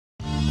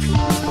Hello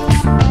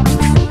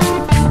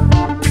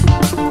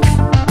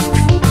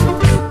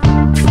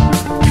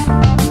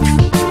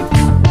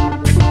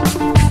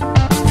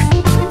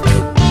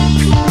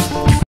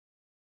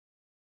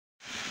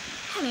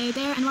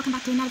there, and welcome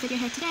back to another video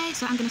here today.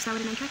 So I'm going to start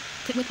with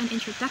an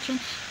introduction.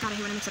 God, I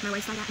hate when I mix up my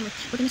words like that. Anyway,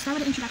 we're going to start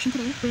with an introduction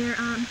today, where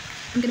I'm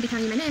going to be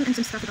telling you my name and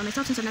some stuff about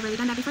myself, since I've never really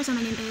done that before. So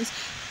my name is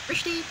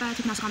Rishti, but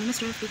you can also call me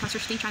Mischief, because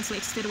Rishti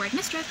translates to the word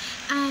mischief.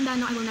 And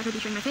no, I will never be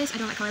showing my face. I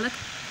don't like how I look.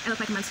 I look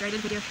like a monster. I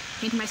did a video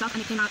painting myself,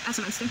 and it came out as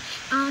a monster.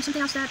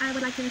 Something else that I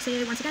would like to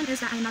say once again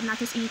is that I'm not an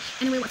artist in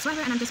any way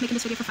whatsoever, and I'm just making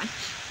this video for fun.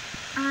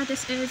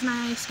 This is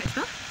my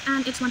sketchbook,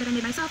 and it's one that I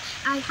made myself.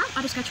 I have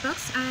other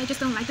sketchbooks, I just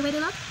don't like the way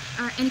they look,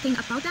 or anything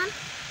about them.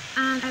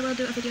 And I will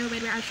do a video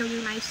where I show you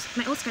my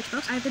old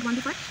sketchbooks. I did one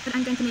before, but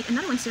I'm going to make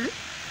another one soon.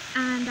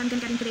 And I'm going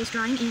to get into today's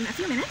drawing in a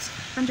few minutes.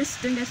 I'm just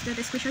doing this to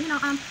basically show you.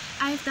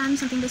 I've done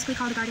something basically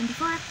called a garden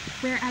before,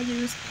 where I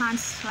used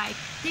plants like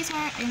these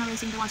here. You're not really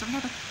seeing the ones over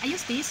here, but I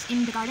used these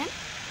in the garden.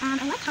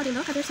 And I like how they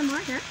look. There's some more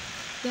here.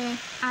 The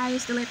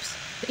eyes, the lips,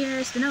 the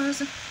ears, the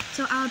nose.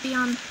 So I'll be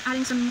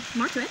adding some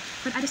more to it,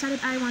 but I decided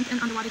I want an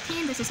underwater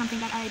theme. This is something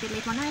that I did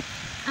late one night,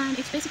 and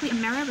it's basically a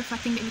mirror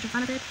reflecting the image in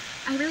front of it.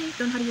 I really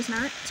don't know how to use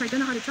don't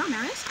know how to draw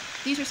mirrors.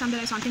 These are some that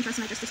I saw on Pinterest,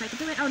 and I just decided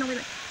to do it. Oh no, wait.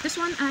 This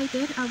one I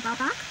did a while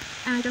back,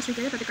 and I just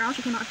redid it, but the girl,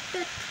 she came out a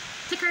bit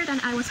thicker than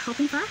I was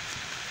hoping for.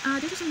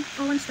 These are some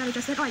old ones that I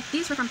just did. Oh,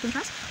 these were from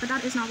Pinterest, but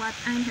that is not what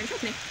I'm here to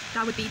show today.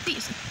 That would be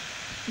these.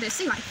 The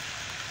sea life.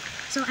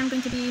 So I'm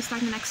going to be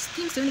starting the next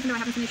theme soon, even though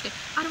I haven't finished the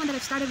other one that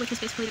I've started, which was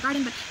basically the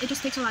garden, but it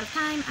just takes a lot of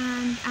time,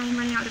 and I'm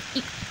running out of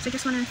ink. So I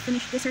just want to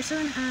finish this here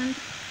soon, and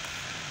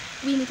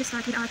we need to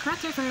start with our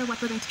character for what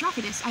we're going to draw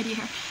for this idea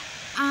here.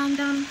 And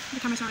the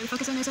camera's not really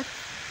focusing, is it?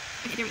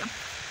 Okay, there we go.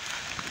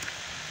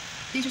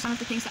 These are some of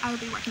the things that I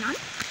will be working on.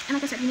 And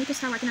like I said, we need to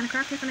start working on a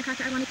character. For my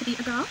character, I want it to be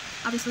a girl.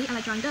 Obviously, I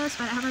like drawing girls,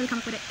 but I haven't really come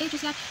up with it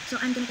ages yet. So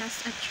I'm going to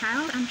guess a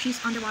child, and she's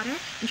underwater,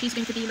 and she's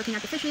going to be looking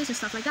at the fishes and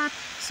stuff like that.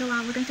 So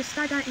we're going to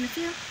start that in a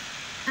few.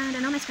 And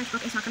I know my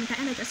sketchbook is not coming to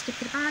end. I just skipped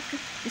to the back.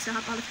 We still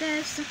have all of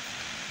this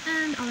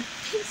and all of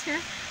these here.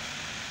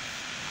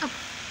 Oh,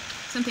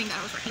 something that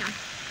I was working on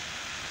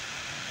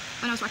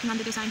when I was working on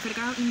the design for the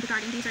girl in the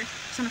garden. These are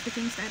some of the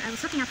things that I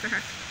was looking at for her.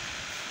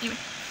 Anyway,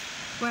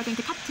 we're going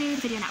to cut to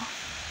the video now.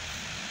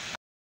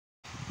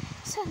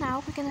 So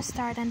now we're going to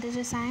start on the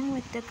design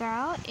with the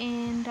girl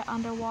in the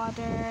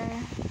underwater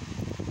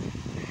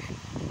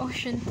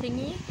ocean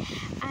thingy.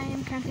 I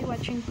am currently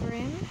watching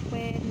Grimm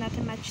with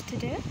nothing much to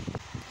do.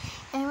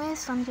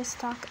 Anyways, let me just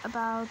talk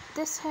about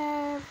this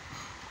hair.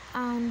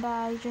 And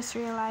I just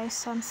realized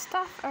some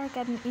stuff are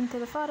getting into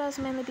the photos,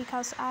 mainly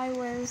because I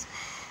was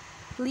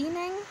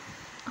leaning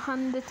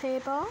on the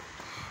table.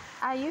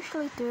 I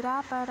usually do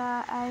that, but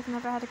I've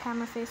never had a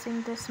camera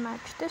facing this much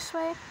this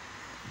way,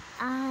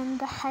 and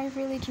I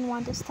really didn't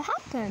want this to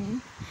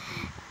happen.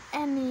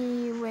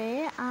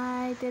 Anyway,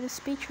 I did a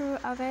speed through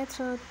of it,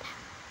 so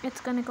it's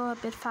gonna go a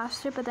bit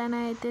faster, but then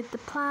I did the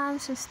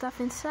plants and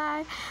stuff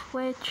inside,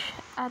 which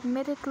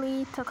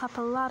admittedly took up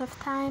a lot of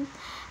time.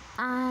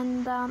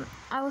 And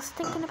I was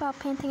thinking about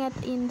painting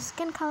it in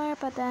skin color,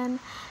 but then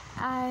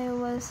I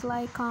was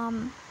like,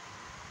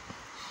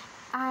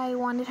 I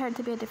wanted her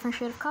to be a different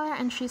shade of color,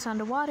 and she's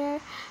underwater,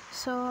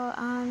 so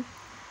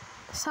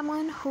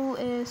someone who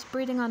is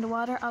breathing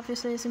underwater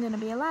obviously isn't going to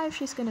be alive.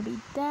 She's going to be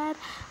dead,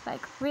 like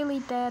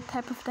really dead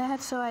type of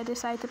dead. So I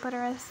decided to put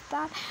her as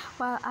that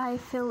while I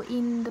fill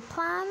in the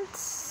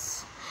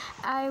plants.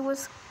 I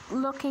was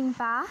looking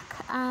back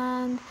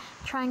and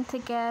trying to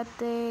get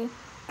the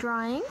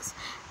drawings.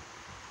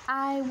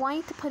 I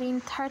wanted to put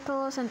in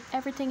turtles and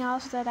everything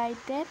else that I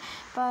did,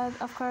 but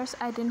of course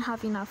I didn't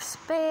have enough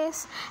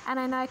space, and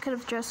I know I could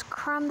have just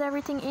crammed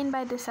everything in, but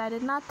I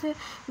decided not to.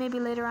 Maybe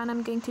later on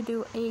I'm going to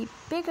do a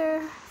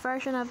bigger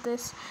version of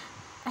this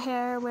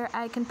hair where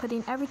I can put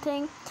in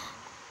everything,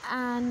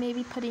 and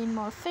maybe put in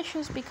more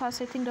fishes, because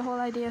I think the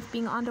whole idea of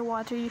being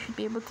underwater, you should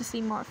be able to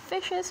see more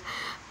fishes.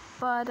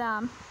 But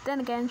then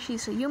again,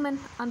 she's a human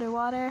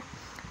underwater,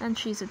 and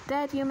she's a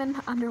dead human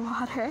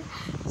underwater,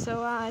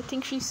 so I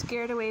think she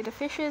scared away the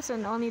fishes,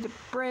 and only the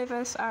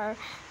bravest are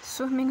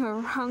swimming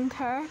around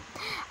her.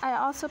 I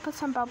also put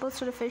some bubbles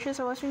to the fishes.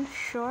 I wasn't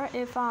sure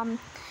if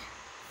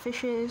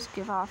fishes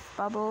give off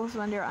bubbles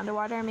when they're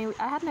underwater. I mean,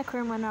 I had an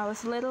aquarium when I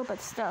was little,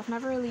 but still, I've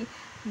never really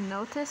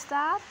noticed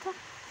that.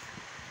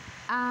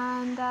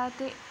 And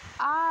there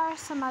are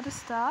some other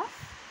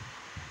stuff.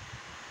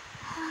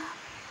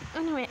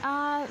 Anyway,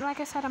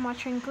 like I said, I'm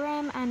watching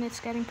Grimm, and it's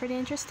getting pretty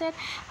interesting.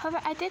 However,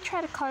 I did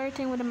try the color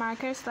thing with the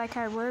markers like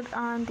I would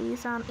on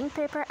these ink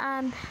paper,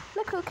 and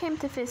look who came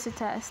to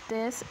visit us.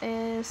 This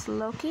is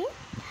Loki,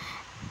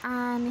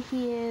 and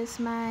he is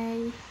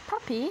my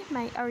puppy,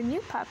 our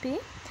new puppy,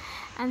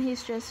 and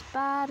he's just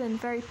bad and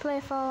very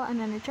playful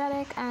and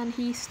energetic, and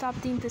he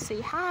stopped in to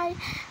say hi,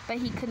 but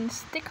he couldn't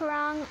stick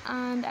around,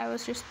 and I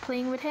was just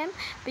playing with him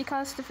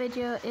because the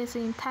video is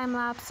in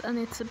time-lapse and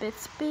it's a bit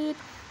speed.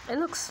 It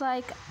looks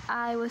like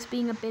I was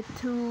being a bit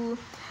too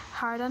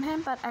hard on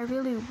him, but I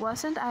really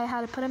wasn't. I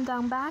had to put him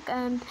down back,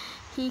 and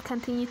he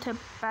continued to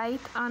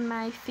bite on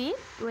my feet,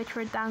 which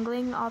were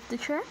dangling off the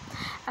chair.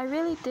 I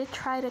really did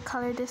try to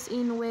color this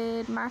in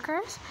with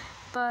markers,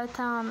 but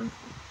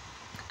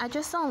I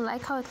just don't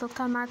like how it looked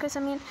on markers. I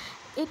mean,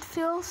 it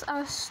feels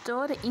as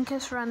though the ink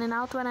is running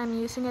out when I'm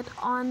using it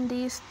on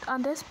this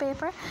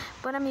paper,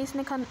 but I'm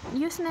using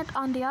it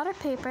on the other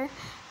paper.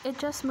 It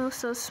just moves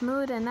so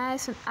smooth and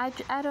nice, and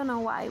I don't know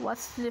why.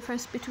 What's the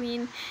difference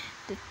between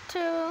the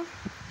two?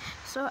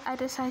 So I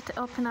decided to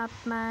open up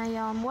my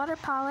water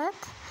palette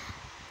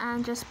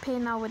and just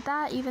paint out with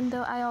that, even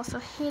though I also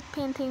hate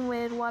painting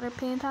with water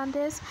paint on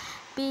this,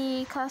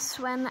 because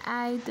when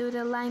I do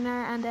the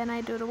liner and then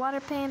I do the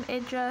water paint,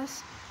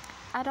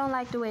 I don't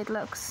like the way it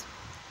looks.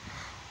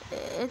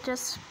 It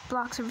just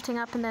blocks everything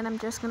up, and then I'm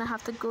just gonna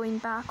have to go in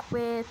back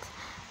with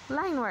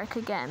line work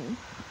again.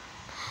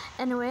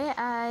 Anyway,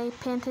 I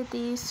painted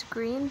these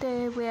green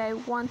the way I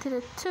wanted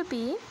it to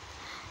be,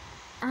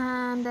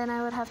 and then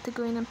I would have to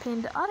go in and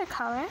paint the other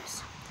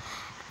colors.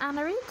 And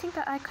I really think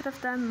that I could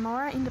have done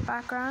more in the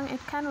background.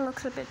 It kind of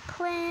looks a bit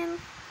plain.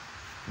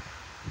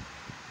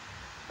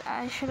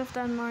 I should have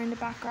done more in the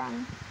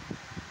background.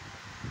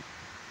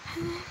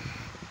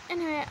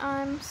 Anyway,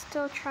 I'm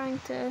still trying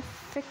to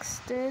fix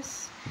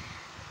this.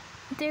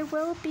 There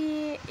will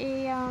be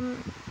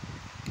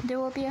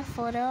a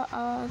photo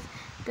of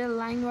the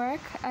line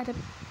work at the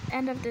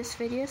end of this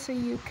video, so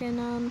you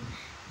can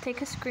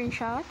take a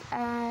screenshot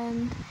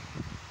and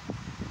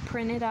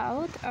print it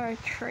out or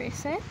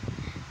trace it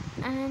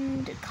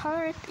and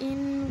color it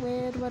in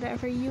with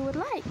whatever you would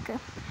like.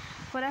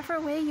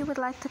 Whatever way you would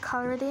like to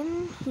color it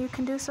in, you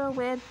can do so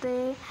with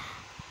the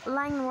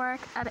line work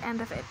at the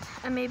end of it.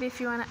 And maybe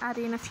if you want to add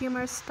in a few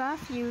more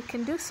stuff, you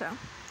can do so.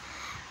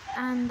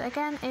 And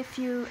again, if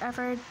you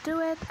ever do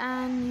it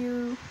and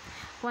you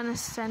want to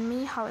send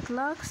me how it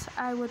looks,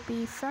 I would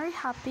be very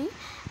happy,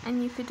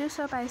 and you could do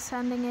so by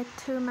sending it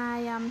to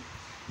my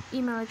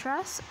email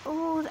address.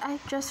 Oh, I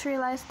just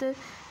realized the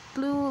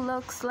blue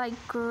looks like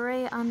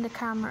gray on the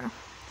camera.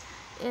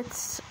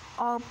 It's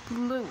all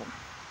blue,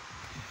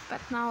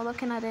 but now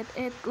looking at it,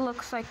 it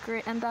looks like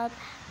gray, and that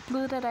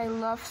blue that I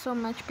love so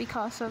much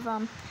because of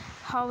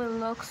how it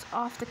looks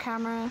off the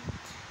camera.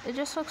 It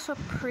just looks so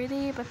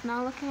pretty, but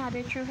now looking at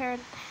it through here,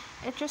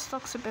 it just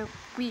looks a bit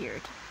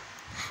weird.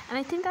 And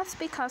I think that's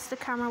because the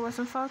camera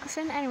wasn't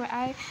focusing. Anyway,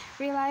 I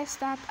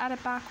realized that at the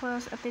back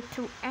was a bit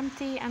too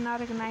empty and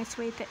not a nice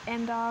way to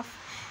end off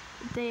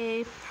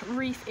the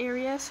reef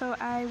area, so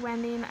I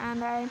went in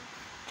and I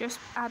just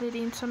added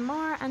in some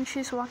more, and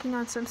she's walking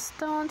on some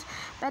stones,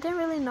 but I didn't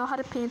really know how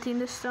to paint in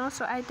the stones,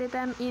 so I did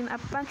them in a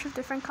bunch of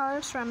different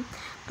colors, from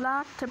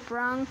black to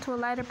brown to a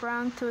lighter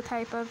brown to a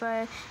type of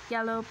a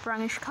yellow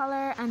brownish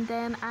color, and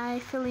then I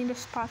fill in the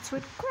spots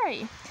with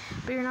gray.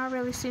 But you're not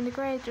really seeing the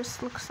gray, it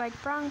just looks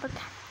like brown, but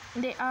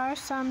there are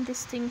some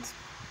distinct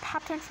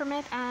pattern from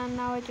it. And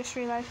now I just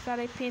realized that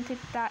I painted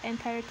that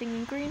entire thing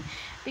in green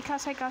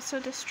because I got so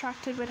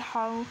distracted with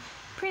how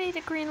pretty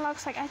the green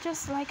looks. Like, I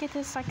just like it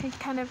as like a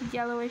kind of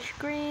yellowish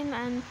green,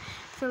 and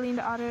filling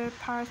the other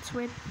parts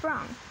with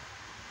brown.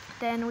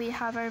 Then we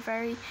have our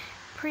very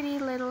pretty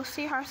little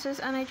seahorses,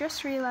 and I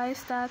just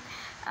realized that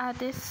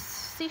this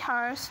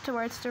seahorse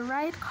towards the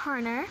right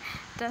corner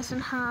doesn't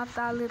have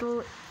that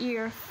little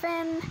ear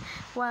fin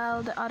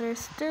while the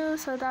others do,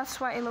 so that's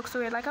why it looks so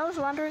weird. Like, I was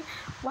wondering,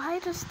 why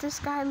does this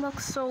guy look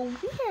so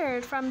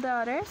weird from the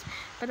others?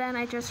 But then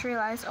I just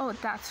realized, oh,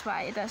 that's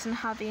why it doesn't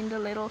have in the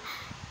little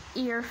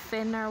ear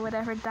fin or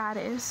whatever that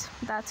is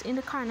that's in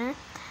the corner.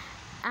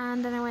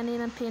 And then I went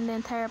in and painted the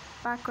entire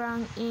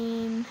background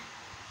in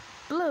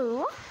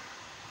blue.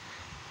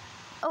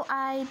 Oh,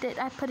 I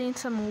put in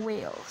some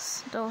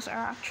whales. Those are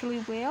actually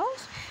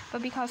whales,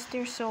 but because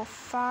they're so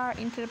far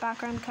into the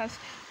background, because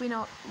we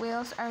know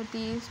whales are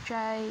these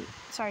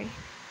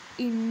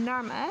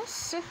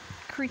enormous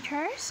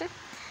creatures,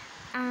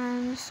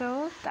 and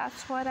so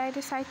that's what I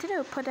decided to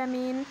do. Put them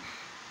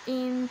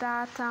in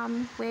that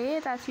way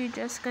that you're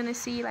just gonna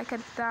see like a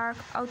dark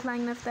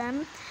outline of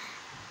them,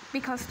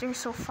 because they're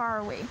so far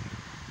away.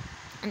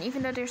 And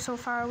even though they're so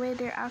far away,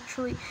 they're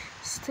actually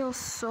still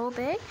so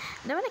big.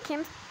 Then when it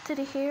came to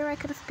the hair, I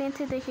could have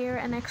painted the hair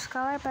a next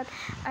color, but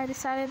I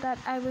decided that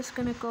I was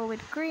gonna go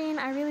with green.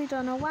 I really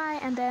don't know why.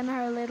 And then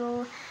her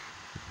little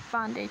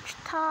bondage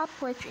top,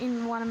 which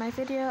in one of my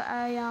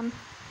videos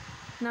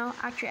no,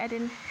 actually I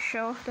didn't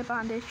show the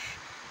bondage,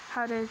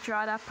 how to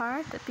draw that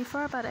part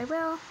before, but I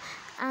will.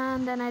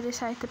 And then I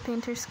decided to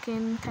paint her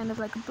skin kind of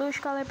like a bluish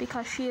color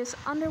because she is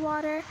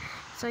underwater,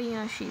 so you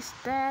know she's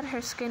dead.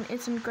 Her skin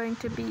isn't going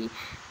to be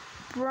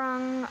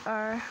brown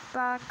or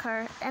black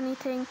or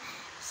anything,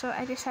 so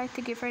I decided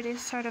to give her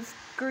this sort of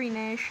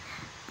greenish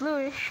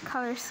bluish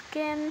color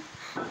skin,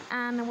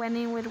 and went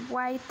in with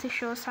white to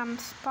show some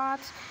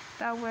spots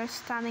that were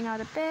standing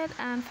out a bit.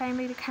 And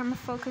finally the camera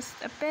focused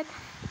a bit,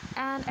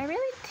 and I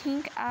really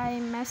think I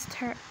messed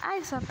her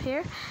eyes up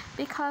here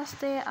because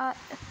the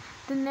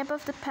nib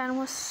of the pen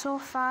was so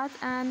fat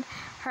and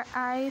her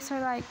eyes are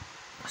like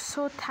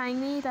so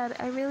tiny that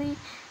I really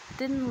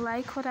didn't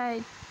like what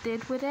I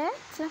did with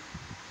it.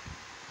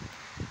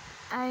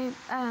 I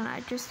don't know,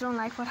 I just don't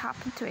like what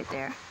happened to it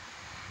there.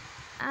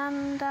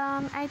 And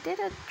I did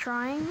a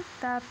drawing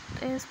that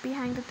is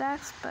behind the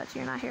desk, but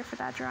you're not here for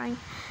that drawing.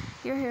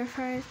 You're here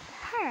for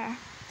her.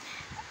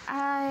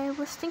 I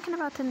was thinking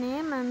about the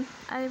name, and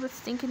I was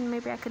thinking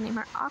maybe I could name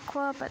her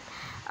Aqua, but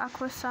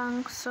Aqua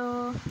sounds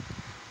so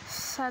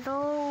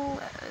subtle.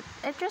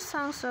 It just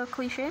sounds so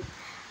cliche.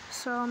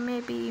 So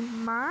maybe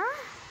Mer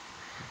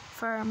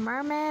for a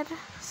mermaid.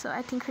 So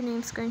I think her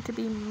name's going to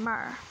be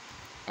Mer.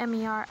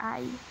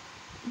 M-E-R-I.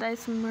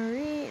 That's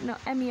Marie. No,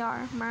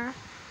 M-E-R. Mer.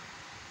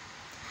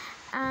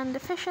 And the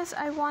fishes,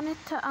 I wanted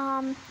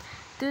to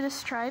do the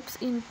stripes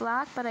in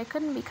black, but I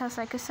couldn't because,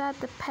 like I said,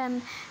 the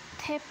pen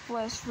tip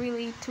was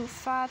really too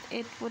fat.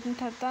 It wouldn't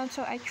have done,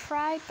 so I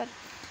tried, but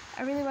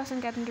I really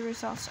wasn't getting the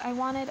results I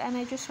wanted, and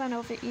I just went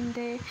over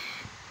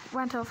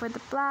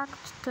the black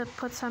to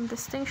put some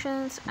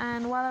distinctions.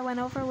 And while I went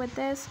over with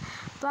this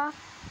black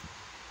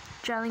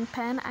gelling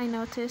pen, I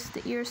noticed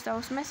the ears that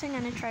was missing,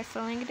 and I tried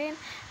filling it in,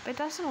 but it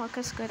doesn't look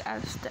as good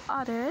as the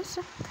others.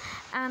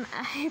 And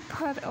I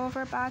put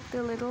over back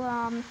the little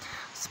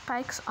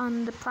spikes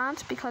on the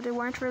plants because they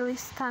weren't really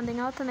standing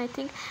out, and I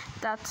think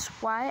that's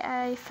why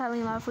I fell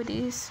in love with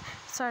these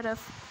sort of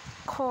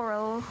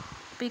coral,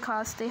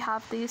 because they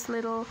have these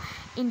little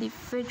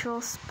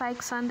individual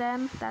spikes on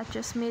them that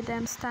just made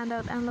them stand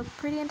out and look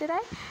pretty. And did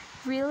I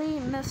really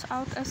miss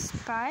out a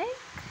spike?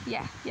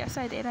 Yes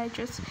I did. I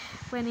just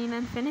went in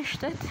and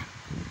finished it.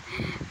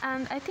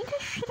 And I think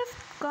I should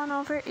have gone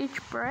over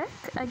each brick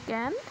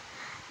again.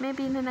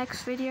 Maybe in the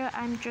next video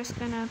I'm just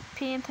gonna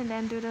paint and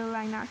then do the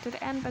line art to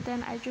the end, but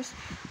then I just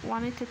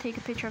wanted to take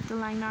a picture of the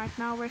line art.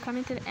 Now we're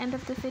coming to the end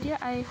of the video.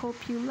 I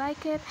hope you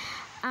like it,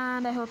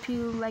 and I hope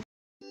you like